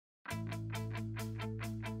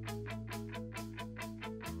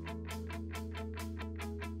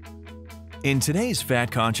In today's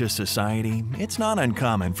fat-conscious society, it's not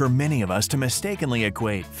uncommon for many of us to mistakenly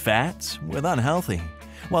equate fats with unhealthy.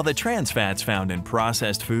 While the trans fats found in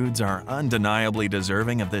processed foods are undeniably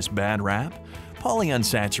deserving of this bad rap,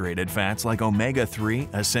 polyunsaturated fats like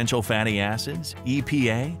omega-3 essential fatty acids,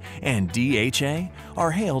 EPA, and DHA are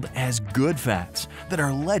hailed as good fats that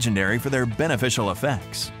are legendary for their beneficial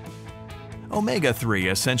effects. Omega-3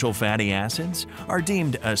 essential fatty acids are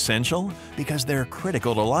deemed essential because they're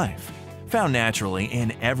critical to life. Found naturally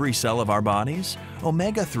in every cell of our bodies,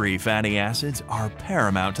 omega-3 fatty acids are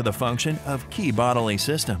paramount to the function of key bodily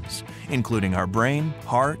systems, including our brain,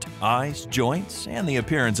 heart, eyes, joints, and the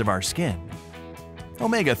appearance of our skin.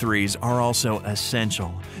 Omega-3s are also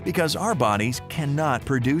essential because our bodies cannot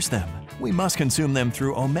produce them. We must consume them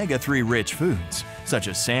through omega-3 rich foods, such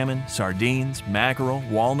as salmon, sardines, mackerel,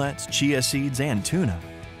 walnuts, chia seeds, and tuna.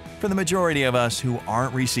 For the majority of us who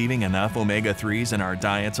aren't receiving enough omega-3s in our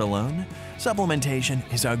diets alone, supplementation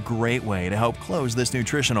is a great way to help close this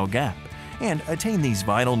nutritional gap and attain these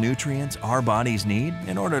vital nutrients our bodies need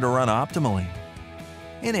in order to run optimally.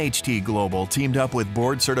 NHT Global teamed up with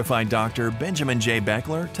board-certified Dr. Benjamin J.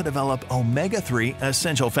 Beckler to develop Omega-3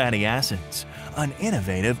 Essential Fatty Acids, an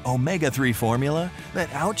innovative omega-3 formula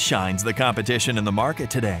that outshines the competition in the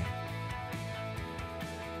market today.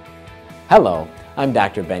 Hello, I'm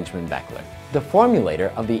Dr. Benjamin Beckler, the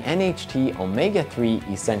formulator of the NHT Omega-3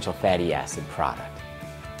 Essential Fatty Acid product.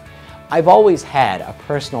 I've always had a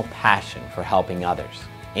personal passion for helping others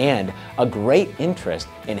and a great interest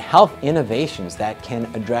in health innovations that can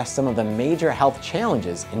address some of the major health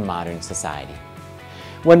challenges in modern society.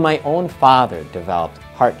 When my own father developed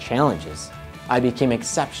heart challenges, I became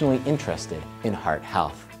exceptionally interested in heart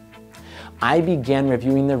health. I began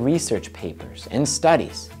reviewing the research papers and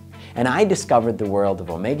studies, and I discovered the world of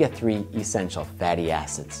omega-3 essential fatty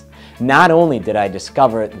acids. Not only did I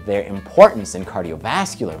discover their importance in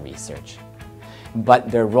cardiovascular research, but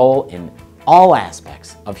their role in all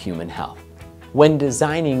aspects of human health. When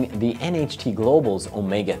designing the NHT Global's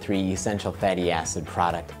omega-3 essential fatty acid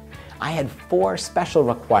product, I had 4 special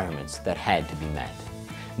requirements that had to be met.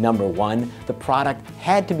 Number 1, the product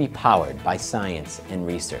had to be powered by science and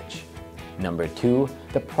research. Number 2,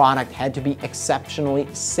 the product had to be exceptionally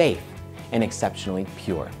safe and exceptionally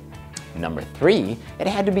pure. Number 3, it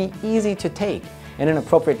had to be easy to take and an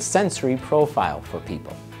appropriate sensory profile for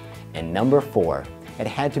people. And number 4, it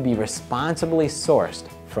had to be responsibly sourced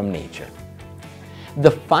from nature.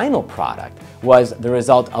 The final product was the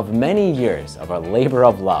result of many years of a labor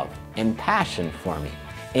of love and passion for me,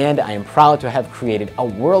 and I am proud to have created a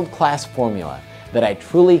world-class formula that I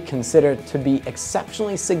truly consider to be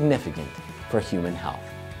exceptionally significant for human health.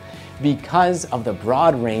 Because of the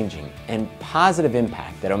broad-ranging and positive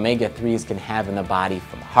impact that omega-3s can have in the body,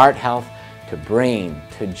 from heart health to brain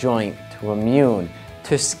to joint to immune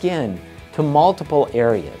to skin to multiple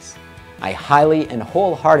areas, I highly and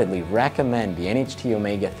wholeheartedly recommend the NHT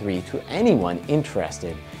Omega-3 to anyone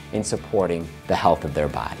interested in supporting the health of their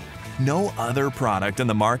body. No other product in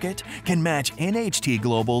the market can match NHT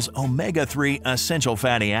Global's Omega-3 Essential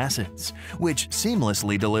Fatty Acids, which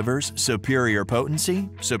seamlessly delivers superior potency,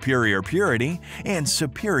 superior purity, and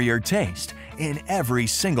superior taste in every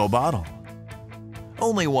single bottle.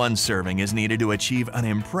 Only one serving is needed to achieve an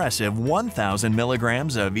impressive 1,000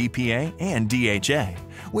 milligrams of EPA and DHA,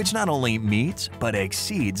 which not only meets but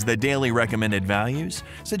exceeds the daily recommended values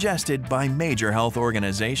suggested by major health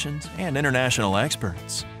organizations and international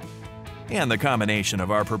experts. And the combination of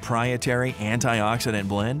our proprietary antioxidant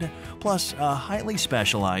blend plus a highly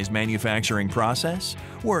specialized manufacturing process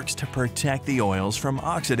works to protect the oils from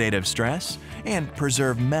oxidative stress and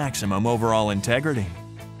preserve maximum overall integrity.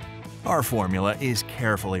 Our formula is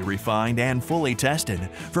carefully refined and fully tested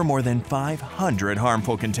for more than 500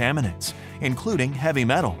 harmful contaminants, including heavy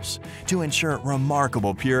metals, to ensure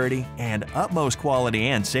remarkable purity and utmost quality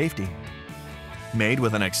and safety. Made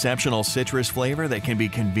with an exceptional citrus flavor that can be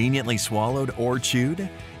conveniently swallowed or chewed,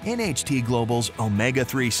 NHT Global's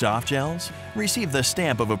Omega-3 soft gels receive the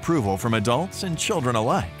stamp of approval from adults and children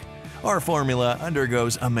alike. Our formula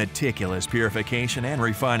undergoes a meticulous purification and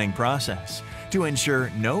refining process to ensure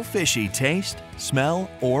no fishy taste,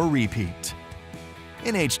 smell, or repeat.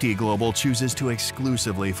 NHT Global chooses to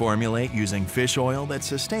exclusively formulate using fish oil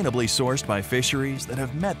that's sustainably sourced by fisheries that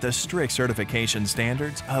have met the strict certification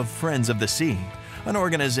standards of Friends of the Sea, an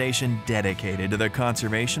organization dedicated to the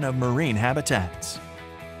conservation of marine habitats.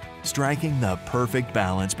 Striking the perfect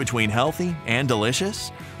balance between healthy and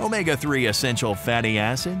delicious, Omega-3 Essential Fatty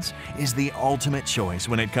Acids is the ultimate choice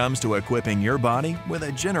when it comes to equipping your body with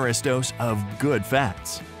a generous dose of good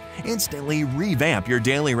fats. Instantly revamp your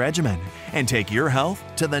daily regimen and take your health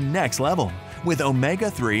to the next level with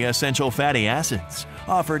Omega-3 essential fatty acids,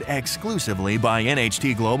 offered exclusively by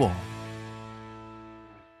NHT Global.